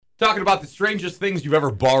Talking about the strangest things you've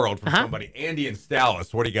ever borrowed from somebody. Andy and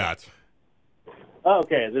Dallas, what do you got?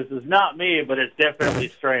 Okay, this is not me, but it's definitely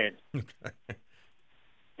strange.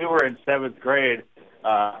 We were in 7th grade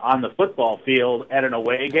on the football field at an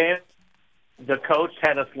away game. The coach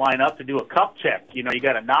had us line up to do a cup check. You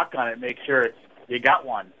got to knock on it, make sure you got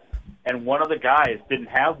one. And one of the guys didn't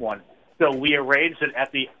have one. So we arranged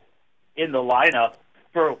it in the lineup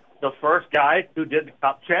for the first guy who did the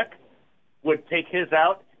cup check would take his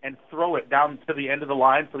out and throw it down to the end of the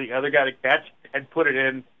line for the other guy to catch and put it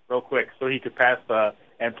in real quick so he could pass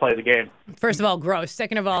and play the game. First of all, gross.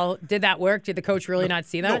 Second of all, did that work? Did the coach really not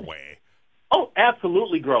see that? No way. Oh,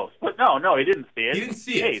 absolutely gross. But no, he didn't see it. He didn't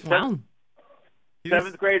see it. Hey, Wow.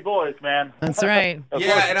 7th grade boys, man. That's right.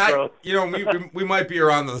 Yeah, and we might be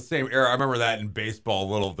around the same era. I remember that in baseball.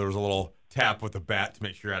 There was a little tap with the bat to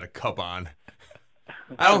make sure you had a cup on.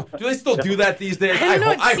 Do they still do that these days? I don't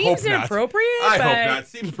know. I It seems hope not. inappropriate. I but hope not.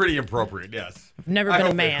 Seems pretty appropriate. Yes. I've never I been a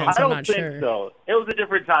hope they man, don't. so I I'm don't not think sure. so. It was a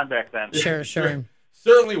different time back then. Sure.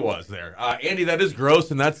 Certainly was there. Andy, that is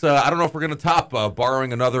gross, and that's I don't know if we're going to top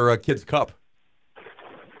borrowing another kid's cup.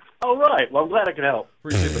 All right. Well, I'm glad I could help.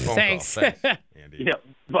 Appreciate the phone Thanks. call. Thanks, Andy. Yep.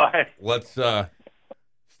 Bye. Let's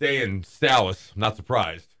stay in Dallas. I'm not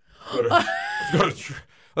surprised.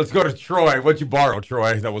 Let's go to Troy. What'd you borrow,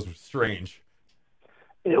 Troy? That was strange.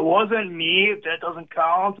 It wasn't me. That doesn't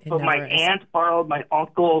count. It But my never is. aunt borrowed my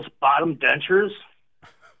uncle's bottom dentures.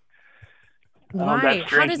 Why? that's How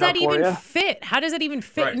strange does that enough for even ya? fit? How does that even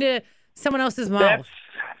fit Right. into someone else's mouth?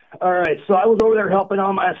 That's all right. So I was over there helping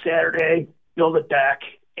him on a Saturday build a deck,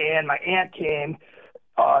 and my aunt came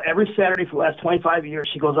every Saturday for the last 25 years.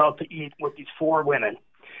 She goes out to eat with these 4 women,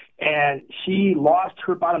 and she lost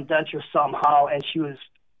her bottom denture somehow, and she was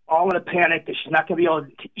all in a panic that she's not going to be able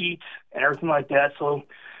to eat and everything like that. So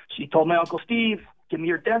she told my Uncle Steve, "Give me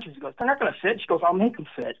your dentures." He goes, "They're not going to fit." She goes, "I'll make them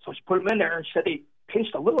fit." So she put them in there, and she said they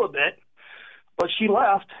pinched a little bit. But she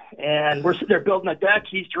left, and we're sitting there building a deck.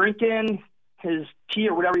 He's drinking his tea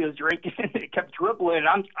or whatever he was drinking. It kept dribbling.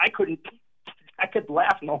 I could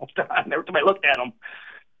laugh the whole time every time I looked at him.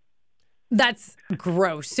 That's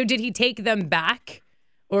gross. So did he take them back?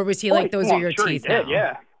 Or was he like, those Well, are your I'm sure teeth he did, now?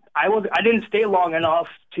 yeah. I didn't stay long enough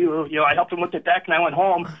to, I helped him with the deck, and I went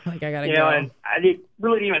home. Like, I gotta You go. know, and I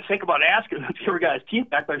really didn't even think about asking him if he ever got his teeth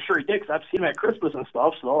back, but I'm sure he did because I've seen him at Christmas and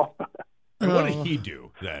stuff, so... And what did he do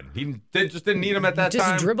then? He just didn't need him at that Just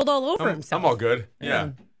time? dribbled all over himself. I'm all good. Yeah.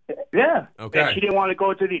 Yeah. Okay. And she didn't want to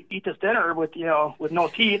go to eat this dinner with no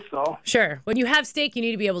teeth, so... Sure. When you have steak, you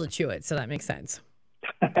need to be able to chew it, so that makes sense.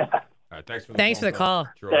 All right, thanks for the Thanks phone for the call.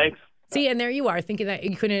 Troy. Thanks. See, and there you are, thinking that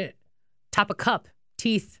you couldn't top a cup.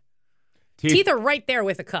 Teeth Teeth are right there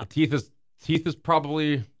with a cup. Teeth is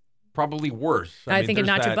probably worse. I mean, think a there's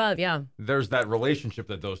notch that- above, yeah. There's that relationship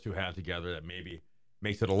that those two have together that maybe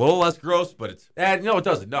makes it a little less gross, but no, it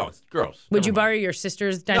doesn't. No, it's gross. Would Never you mind. borrow your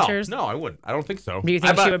sister's dentures? No, I wouldn't. I don't think so. Do you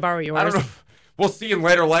think she would borrow I yours? don't know. We'll see in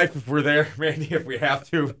later life if we're there, Randy, if we have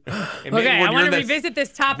to. And maybe Okay, when I you're want in to that- revisit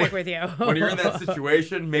this topic with you. When you're in that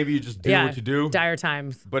situation, maybe you just do what you do. Dire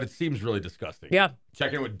times. But it seems really disgusting. Yeah.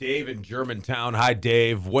 Check in with Dave in Germantown. Hi,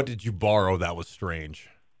 Dave. What did you borrow that was strange?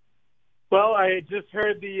 Well, I just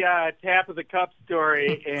heard the tap of the cup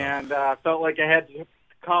story and felt like I had to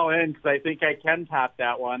call in because I think I can top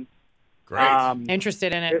that one. Great.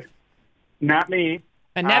 Interested in it. Not me.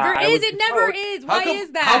 It never I is. was It never supposed- is. Why come,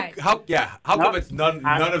 is that? How come Nope. it's none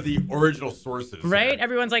of the original sources? Right? here?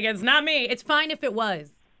 Everyone's like, it's not me. It's fine if it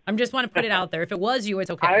was. I'm just want to put it out there. If it was you, it's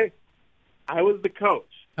okay. I was the coach,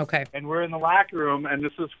 Okay. and we're in the locker room, and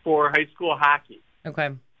this is for high school hockey. Okay.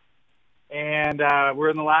 And we're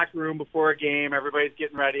in the locker room before a game. Everybody's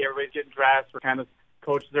getting ready. Everybody's getting dressed. We're kind of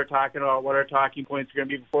coaches are talking about what our talking points are going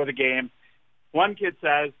to be before the game. One kid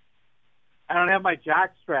says, "I don't have my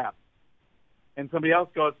jock strap." And somebody else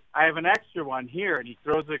goes, "I have an extra one here," and he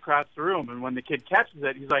throws it across the room. And when the kid catches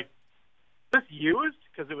it, he's like, "Is this used?"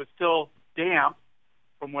 Because it was still damp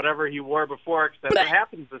from whatever he wore before. Because that's what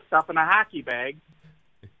happens, the stuff in a hockey bag.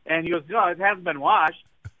 And he goes, "No, it hasn't been washed."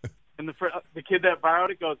 And the kid that borrowed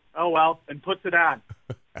it goes, "Oh, well," and puts it on.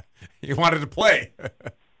 You wanted to play.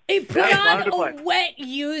 He put Yeah, I wanted to on play. a wet,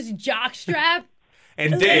 used jockstrap.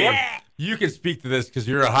 And Dave, you can speak to this because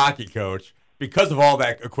you're a hockey coach. Because of all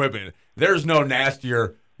that equipment, there's no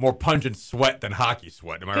nastier, more pungent sweat than hockey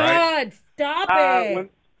sweat. Am I right? God, stop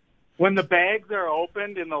it. When the bags are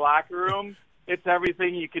opened in the locker room, it's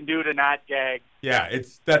everything you can do to not gag. Yeah,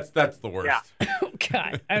 that's the worst. Yeah. Oh,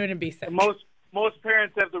 God. I'm going to be sick. Most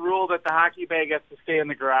parents have the rule that the hockey bag has to stay in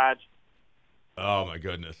the garage. Oh my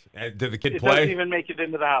goodness! And did the kid It play? doesn't even make it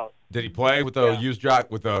into the house. Did he play with the used jock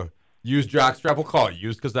with the Used jockstrap. We'll call it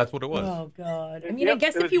used because that's what it was. Oh God. I mean, Yep, I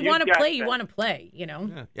guess it if was you used want to play, you jockstrap. want to play. You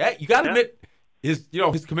know. Yeah, you got to Yeah. admit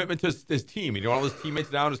his commitment to his team. You don't want all his teammates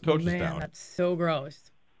down, his coaches Man, down. that's so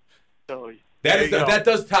gross. So That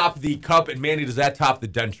does top the cup, and Mandy, does that top the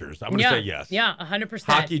dentures? I'm going to Yeah. say yes. Yeah, 100%.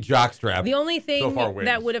 Hockey jockstrap. The only thing so far wins.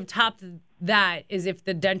 that would have topped that is if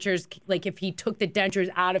the dentures, like if he took the dentures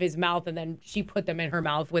out of his mouth and then she put them in her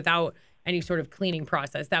mouth without any sort of cleaning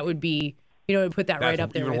process. That would be, it would put that That's right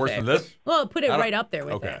up there even with worse it. than this? Well, put it I don't- right up there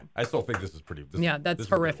with Okay. it. I still think this is pretty. Yeah, that's this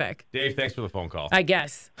is a good one. horrific. Dave, thanks for the phone call. I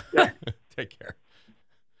guess. Take care.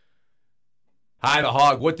 Hi, the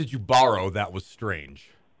Hog. What did you borrow that was strange?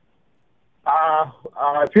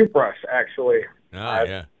 Toothbrush, actually.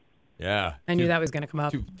 Oh, yeah. I knew that was going to come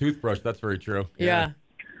up. Toothbrush, that's very true. Yeah.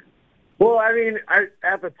 Well, I mean,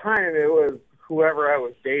 at the time it was whoever I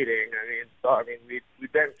was dating.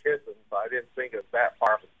 We'd been kissing, so I didn't think it was that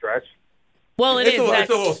far of a stretch. Well, It's a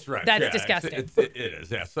little stretch. That's yeah. disgusting. It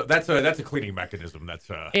is, yeah. So that's a cleaning mechanism. That's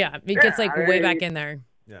Yeah, it gets like I way mean- back in there.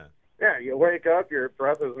 yeah. Yeah, you wake up, your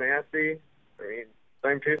breath is nasty. I mean,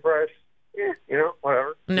 same toothbrush. Yeah,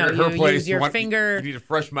 whatever. No, You're at her you place, use your finger. You need a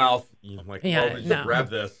fresh mouth. You like, Yeah, just no. grab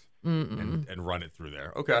this and run it through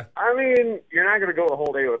there. Okay. I mean, you're not going to go the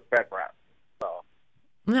whole day with bed breath. So,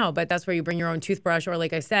 No, but that's where you bring your own toothbrush, or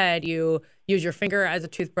like I said, you use your finger as a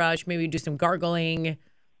toothbrush. Maybe you do some gargling.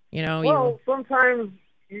 well, sometimes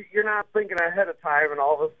you're not thinking ahead of time, and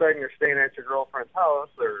all of a sudden you're staying at your girlfriend's house,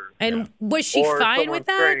 And was she or fine someone with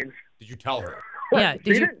that? strange. Did you tell her? Yeah. She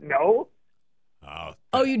Did you? didn't know.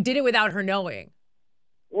 Oh, you did it without her knowing.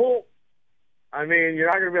 Well, I mean, you're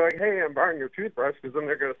not going to be like, hey, I'm borrowing your toothbrush, because then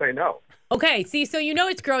they're going to say no. Okay. See, so you know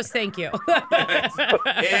it's gross. Thank you.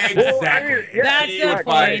 Exactly. Well, I mean, yeah, That's the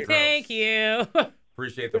exactly. point. Gross. Thank you.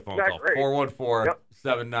 Appreciate the phone Not call. great.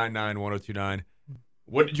 414-799-1029.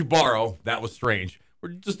 What did you borrow? That was strange. We're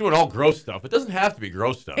just doing all gross stuff. It doesn't have to be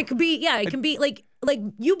gross stuff. It could be, yeah, it can be like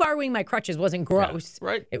you borrowing my crutches wasn't gross. Yeah,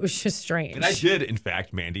 right. It was just strange. And I did, in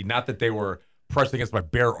fact, Mandy, not that they were pressed against my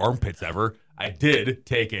bare armpits ever. I did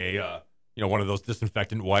take one of those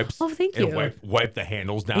disinfectant wipes. Oh, thank and you. wipe the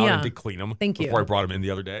handles down Yeah. and did clean them Thank you. before I brought them in the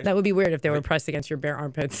other day. That would be weird if they were pressed against your bare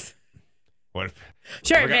armpits. What if,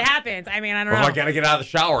 Sure, Or if I it got- happens. I mean, I don't or if know. I got to get out of the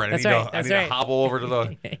shower and That's I right, need that's to right. hobble over to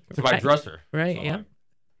my Right. dresser. Right, So, yeah.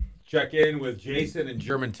 Check in with Jason in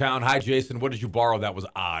Germantown. Hi, Jason. What did you borrow that was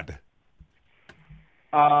odd?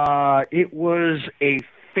 It was a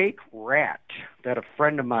fake rat that a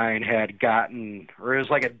friend of mine had gotten, or it was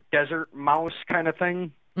like a desert mouse kind of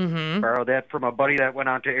thing. Mm-hmm. Borrowed that from a buddy that went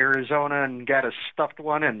out to Arizona and got a stuffed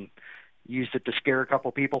one and used it to scare a couple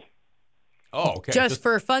people. Oh, okay. Just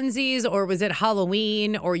for funsies, or was it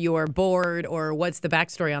Halloween, or you were bored, or what's the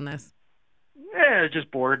backstory on this? Yeah, just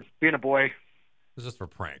bored, being a boy. It was just for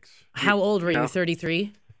pranks. How old were you? No.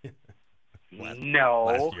 33? No,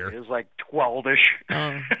 last year. it was like 12-ish.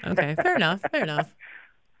 Oh, okay. Fair enough. Fair enough.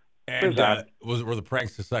 And were the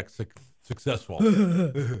pranks successful?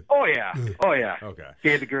 Oh, yeah. Oh, yeah. Okay.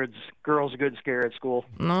 Gave the girls a good scare at school.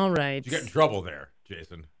 All right. Did you get in trouble there,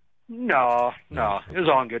 Jason? No. It was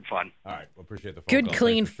all in good fun. All right. Well, appreciate the phone Good, call.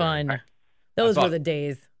 clean Thanks for sharing. fun. Those thought- were the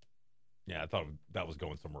days. Yeah, I thought that was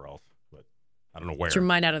going somewhere else, but I don't know where. Get your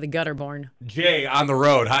mind out of the gutter, Born. Jay on the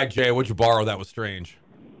road. Hi, Jay. What'd you borrow that was strange?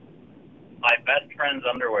 My best friend's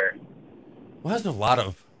underwear. Well, there's a lot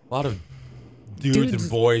of dudes and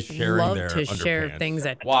boys sharing love their to share underpants. things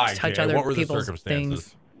that Why, touch Jay? other What were the people's circumstances?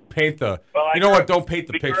 things. Paint the. Well, you know what? Don't paint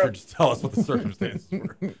the picture. Just tell us what the circumstances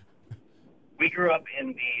were. We grew up in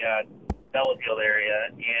the Delafield area,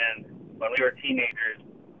 and when we were teenagers,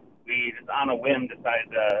 we just on a whim decided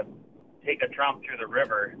to take a tromp through the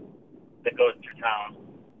river that goes through town.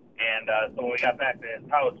 And so when we got back to his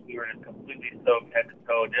house, we were just completely soaked head to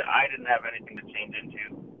toe. I didn't have anything to change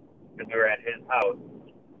into because we were at his house.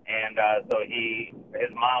 And so his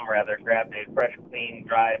mom grabbed a fresh, clean,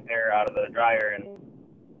 dry pair out of the dryer and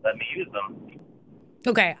let me use them.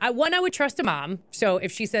 Okay. I would trust a mom. So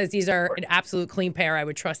if she says these are an absolute clean pair, I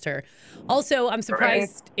would trust her. Also, I'm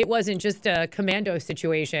surprised it wasn't just a commando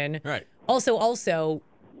situation. Right. Also,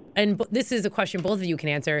 and this is a question both of you can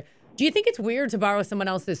answer. Do you think it's weird to borrow someone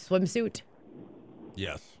else's swimsuit?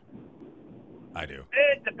 Yes, I do.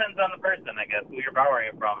 It depends on the person, I guess, who you're borrowing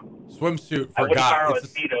it from. Swimsuit I for wouldn't borrow guys. a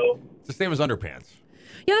Speedo. It's the same as underpants.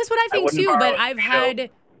 Yeah, that's what I think wouldn't too. borrow But a I've Speedo. had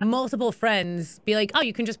multiple friends be like, "Oh,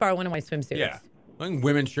 you can just borrow one of my swimsuits." Yeah. I think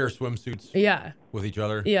women share swimsuits Yeah. with each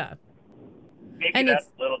other. Yeah. Maybe And that's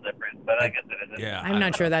it's- a little different, but I guess it isn't. Yeah. I'm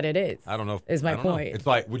not sure that it is. I don't know. Is my I don't know. point. It's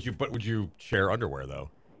like, would you share underwear though?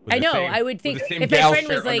 Would I the know. same- I would think the same if my gals friend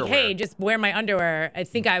was share like, underwear? "Hey, just wear my underwear," I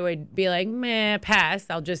think I would be like, "Meh, pass.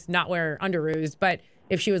 I'll just not wear underoos." But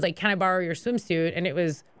if she was like, can I borrow your swimsuit? And it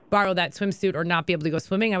was borrow that swimsuit or not be able to go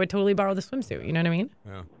swimming, I would totally borrow the swimsuit. You know what I mean?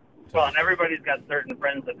 Yeah. Well, and everybody's got certain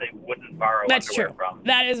friends that they wouldn't borrow That's underwear true. from.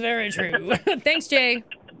 That is very true. Thanks, Jay.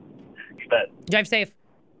 You bet. Drive safe.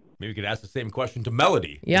 Maybe we could ask the same question to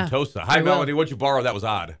Melody Yeah, in Tosa. Hi, I will. Melody. What'd you borrow that was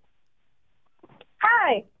odd?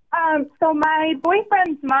 Hi. So my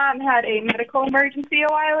boyfriend's mom had a medical emergency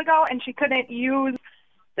a while ago, and she couldn't use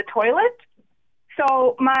the toilet.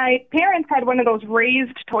 So my parents had one of those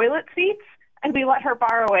raised toilet seats, and we let her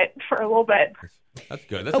borrow it for a little bit. That's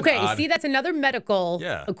good. That's Okay, an odd... see, that's another medical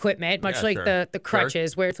Yeah. equipment, much Yeah, like sure. the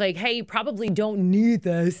crutches, where it's like, hey, you probably don't need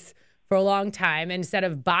this for a long time. Instead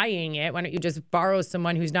of buying it, why don't you just borrow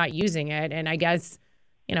someone who's not using it? And I guess,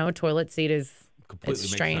 toilet seat is Completely it's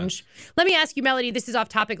makes strange. Let me ask you, Melody, this is off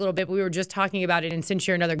topic a little bit, but we were just talking about it. And since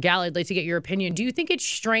you're another gal, I'd like to get your opinion. Do you think it's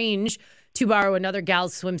strange to borrow another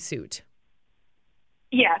gal's swimsuit?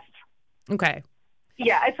 Yes. Okay.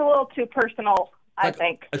 Yeah, it's a little too personal, I Like-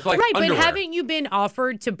 think. It's like Right, underwear. but haven't you been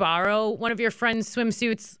offered to borrow one of your friends'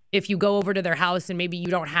 swimsuits if you go over to their house and maybe you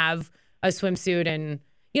don't have a swimsuit and,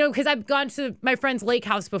 because I've gone to my friend's lake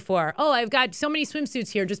house before. Oh, I've got so many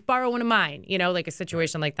swimsuits here. Just borrow one of mine, like a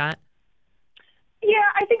situation like that. Yeah,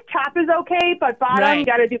 I think top is okay, but bottom, Right. you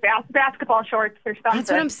got to do basketball shorts or something.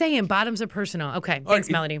 That's what I'm saying. Bottoms are personal. Okay, All thanks,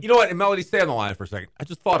 right, Melody. You know what? And Melody, stay on the line for a second. I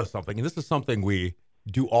just thought of something, and this is something we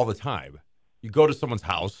do all the time. You go to someone's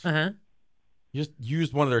house, Uh-huh. you just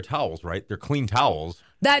use one of their towels, right? They're clean towels.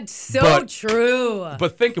 That's so But- true.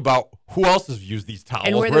 But think about who else has used these towels,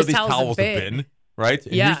 And where where those these towels have towels have been. been, right?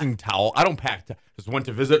 And Yeah. using towel. I don't pack. Just went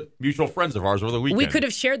to visit mutual friends of ours over the weekend. We could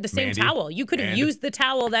have shared the same Mandy, towel. You could have and- used the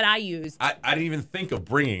towel that I used. I didn't even think of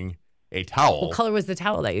bringing a towel. What color was the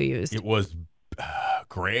towel that you used? It was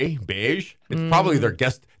gray, beige. It's probably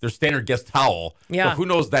their standard guest towel. Yeah. So who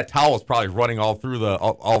knows? That towel is probably running all through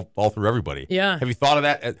all through everybody. Yeah. Have you thought of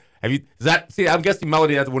that? Have you? Does that? See, I'm guessing,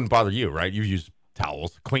 Melody, that wouldn't bother you, right? You use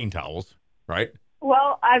towels, clean towels, right?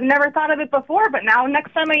 Well, I've never thought of it before, but now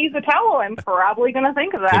next time I use a towel, I'm probably going to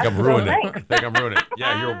think of that. Think I'm ruining So it. thanks. Think I'm ruining it.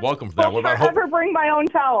 Yeah, you're welcome for that. Don't What about ever bring my own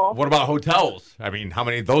towel. what about hotels? I mean, how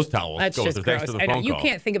many of those towels That's go just through gross. thanks to the I know. phone You call?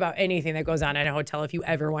 can't think about anything that goes on at a hotel if you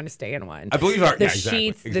ever want to stay in one. I believe the yeah, exactly,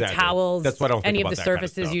 sheets, the exactly. towels, That's why I don't think any of about the that kind of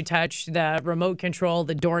surfaces stuff. you touch, the remote control,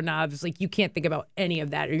 the doorknobs. Like you can't think about any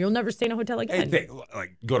of that, or you'll never stay in a hotel Hey, again.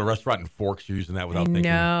 like go to a restaurant and forks, you're using that without thinking.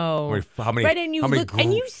 No. Wait, how many? Right, and you how many look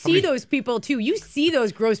and you how see many- those people too. You see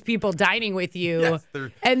those gross people dining with you, Yes,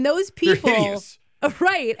 they're- and those they're people, hideous.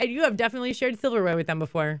 right? And you have definitely shared silverware with them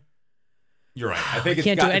before. You're right. I think it's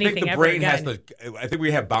Can't do got, I think anything the ever brain has again. to. I think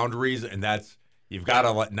we have boundaries, and that's you've got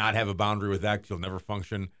to not have a boundary with that because you'll never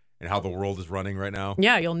function in how the world is running right now.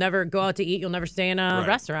 Yeah, you'll never go out to eat. You'll never stay in a Right.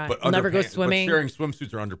 restaurant. But You'll never go underpants- swimming. But sharing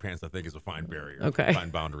swimsuits or underpants, I think, is a fine barrier. Okay. Fine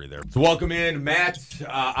boundary there. So welcome in Matt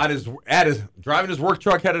at his driving his work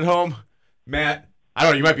truck headed home. Matt, I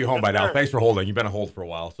don't know. You might be home by now. sir. Thanks for holding. You've been on hold for a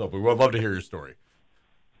while, so we would love to hear your story.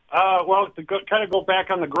 Well, to kind of go back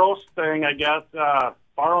on the gross thing, I guess,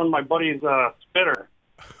 borrowing my buddy's spitter.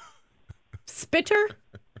 Spitter?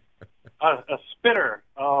 A spitter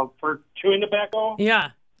for chewing tobacco.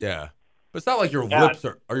 Yeah. Yeah, but it's not like your Yeah. lips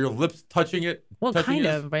are your lips touching it. Well, touching kind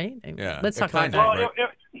yours? of, right? Yeah, Let's it talk about kind that. of. Well, Right.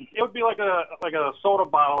 it would be like a soda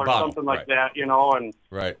bottle or Bottle, something like right. that, and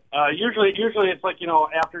Right. usually it's like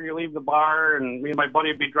after you leave the bar, and me and my buddy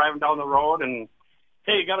would be driving down the road, and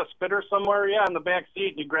hey, you got a spitter somewhere? Yeah, in the back seat.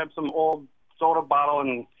 And you grab some old soda bottle,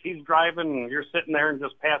 and he's driving, and you're sitting there and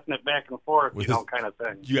just passing it back and forth, With kind of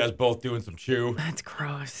thing. You guys both doing some chew. That's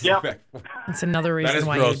gross. Yep. That's another That is reason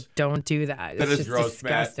why gross. you don't do that. That It's is just gross,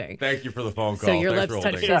 disgusting. Matt. Thank you for the phone call. So your Thanks lips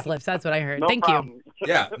for touched holding. his lips. That's what I heard. No Thank problem. you.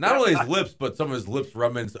 Yeah, not only his lips, but some of his lips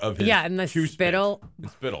remnants of his Yeah, and the chew spittle. spit and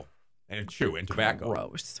spittle and chew and tobacco.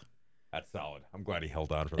 Gross. That's solid. I'm glad he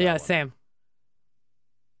held on for that. Yeah, one. same.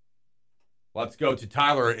 Let's go to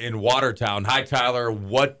Tyler in Watertown. Hi, Tyler.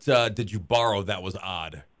 What did you borrow that was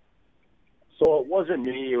odd? So it wasn't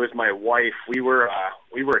me; it was my wife. We were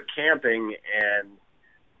camping, and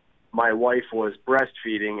my wife was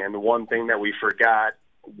breastfeeding, and the one thing that we forgot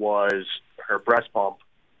was her breast pump.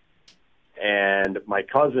 And my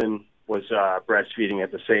cousin was breastfeeding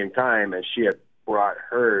at the same time, and she had brought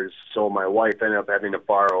hers. So my wife ended up having to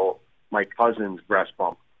borrow my cousin's breast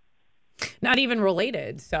pump. Not even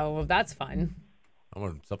related, so that's fun. I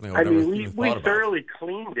want something I've I never mean, even we thought about. thoroughly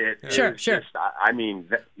cleaned it. It Sure, was sure. just- I mean,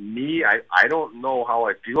 I don't know how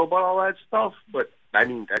I feel about all that stuff, but I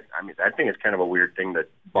think it's kind of a weird thing to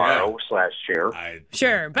borrow / share.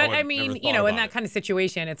 Sure, but would I never mean, thought in about that it. kind of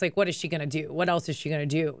situation, it's like, what is she gonna do? What else is she gonna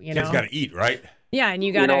do? You know, Kids got to eat, right? yeah, and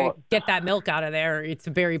you gotta know- get that milk out of there. It's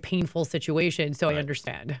a very painful situation, so I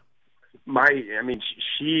understand.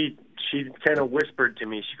 she kind of whispered to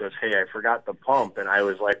me. She goes, "Hey, I forgot the pump," and I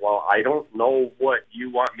was like, "Well, I don't know what you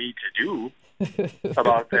want me to do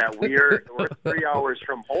about that. We're 3 hours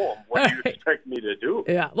from home. What do you expect me to do?"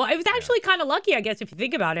 Yeah. Well, it was actually kind of lucky, I guess, if you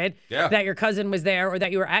think about it, Yeah. that your cousin was there or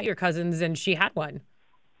that you were at your cousin's and she had one.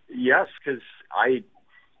 Yes, because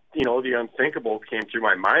the unthinkable came through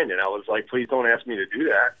my mind, and I was like, "Please don't ask me to do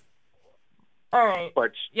that." All right.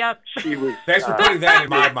 But Yep. she was. Thanks for putting that in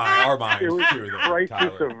my mind, our minds. It was too, there, crisis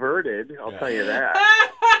Tyler. averted. I'll tell you that.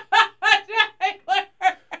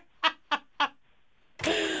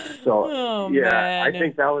 So Oh, yeah, man. I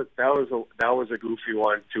think that was a goofy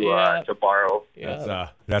one Yeah. to borrow.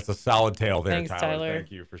 That's a solid tale there, Thanks, Tyler. Tyler.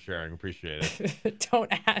 Thank you for sharing. Appreciate it.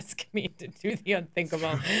 Don't ask me to do the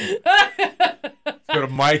unthinkable. Let's go to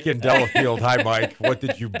Mike in Delafield. Hi, Mike. What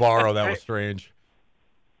did you borrow that was strange?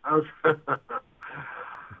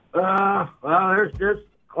 Well, there's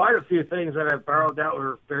quite a few things that I've borrowed that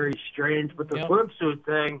were very strange, but the swimsuit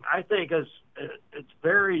thing, I think, it's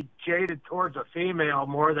very jaded towards a female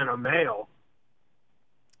more than a male.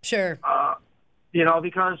 Sure.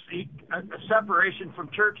 Because a separation from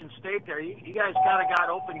church and state there, you guys kind of got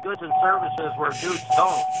open goods and services where dudes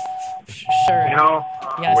don't. Sure.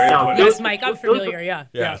 Yes, yes, dudes- Mike, I'm dudes- familiar. Yeah.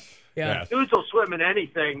 Yes. Yeah. Yes. Dudes will swim in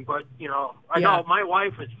anything, but, I Yeah. know my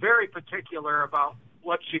wife is very particular about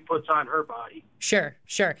what she puts on her body. Sure.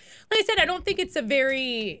 Like I said, I don't think it's a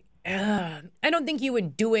very. I don't think you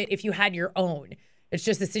would do it if you had your own. It's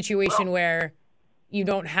just a situation where you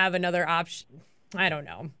don't have another option. I don't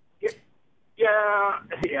know.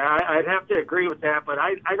 Yeah, I'd have to agree with that, but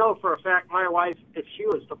I know for a fact my wife, if she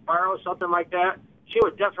was to borrow something like that, she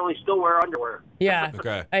would definitely still wear underwear. Yeah.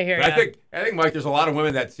 Okay. I hear But ya. I think, Mike, there's a lot of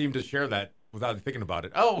women that seem to share that without thinking about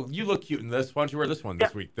it. Oh, you look cute in this. Why don't you wear this one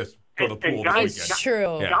this week? Go to the pool And this guys- weekend. It's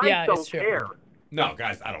true. Yeah. Guys Yeah, don't it's true. care. No,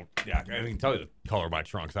 guys, I don't. Yeah, I can tell you the color of my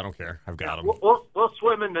trunks. I don't care. I've got them. We'll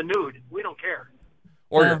swim in the nude. We don't care.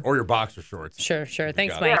 Or your boxer shorts. Sure.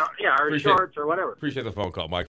 Thanks, got it. Mike. Yeah, or Appreciate- shorts or whatever. Appreciate the phone call, Mike.